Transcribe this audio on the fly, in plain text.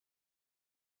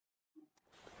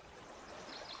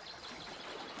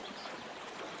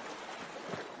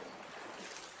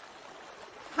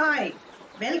Hi,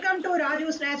 welcome to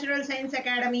RAJU'S Natural Science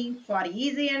Academy for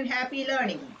easy and happy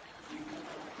learning.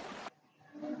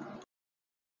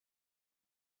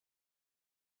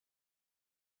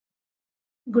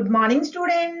 Good morning,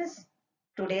 students.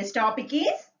 Today's topic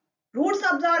is roots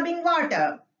absorbing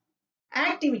water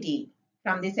activity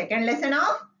from the second lesson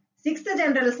of 6th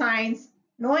General Science,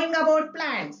 knowing about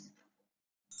plants.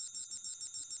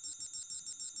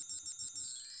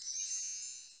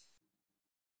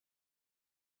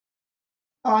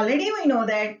 Already we know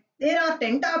that there are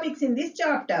 10 topics in this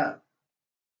chapter.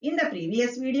 In the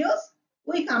previous videos,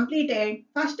 we completed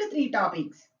first 3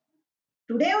 topics.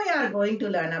 Today we are going to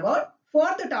learn about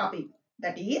fourth topic,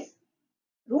 that is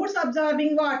roots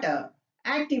absorbing water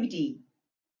activity.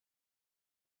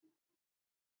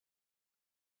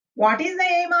 What is the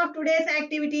aim of today's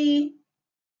activity?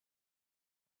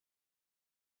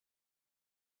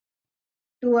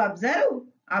 To observe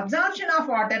absorption of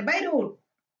water by root.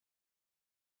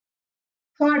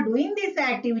 For doing this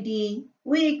activity,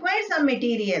 we require some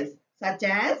materials such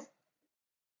as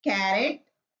carrot,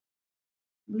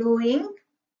 blue ink,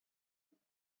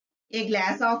 a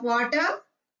glass of water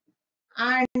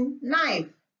and knife.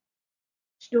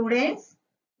 Students,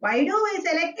 why do we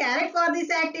select carrot for this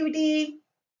activity?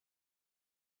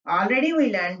 Already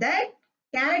we learned that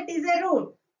carrot is a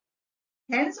root.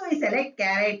 Hence we select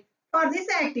carrot for this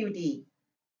activity.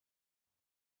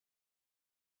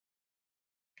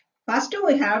 First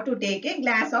we have to take a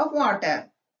glass of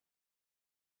water.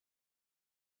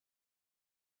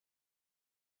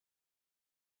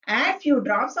 Add few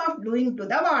drops of blue ink to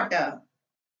the water.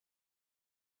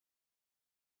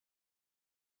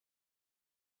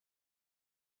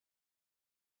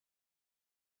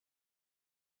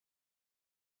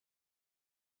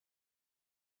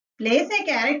 Place a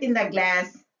carrot in the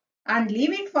glass and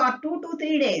leave it for 2 to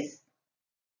 3 days.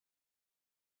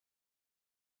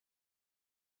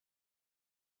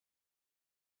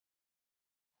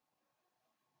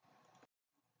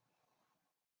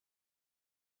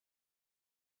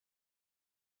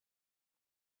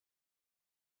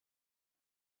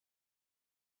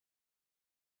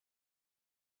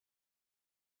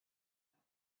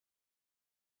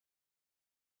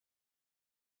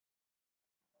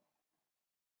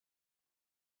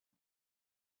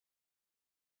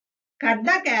 Cut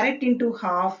the carrot into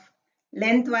half,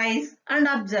 lengthwise and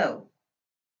observe.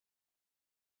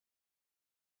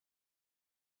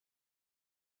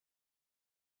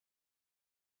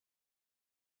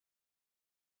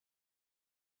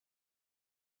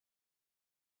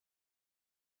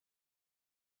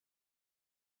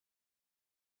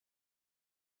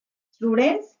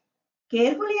 Students,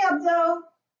 carefully observe.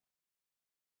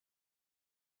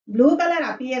 Blue color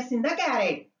appears in the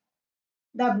carrot.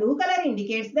 The blue color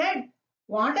indicates that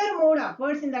water moved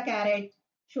upwards in the carrot,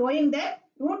 showing that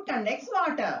root conducts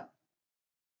water.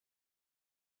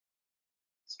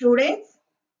 Students,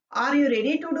 are you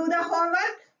ready to do the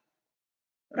homework?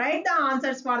 Write the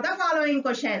answers for the following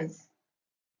questions.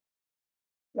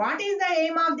 What is the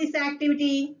aim of this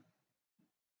activity?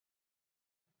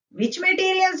 Which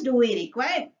materials do we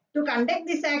require to conduct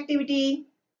this activity?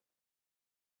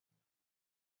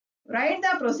 Write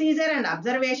the procedure and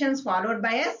observations followed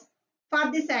by us for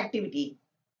this activity.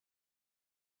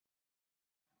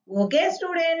 Okay,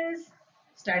 students,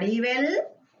 study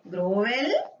well, grow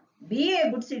well, be a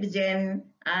good citizen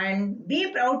and be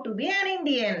proud to be an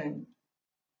Indian.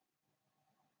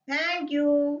 Thank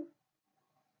you.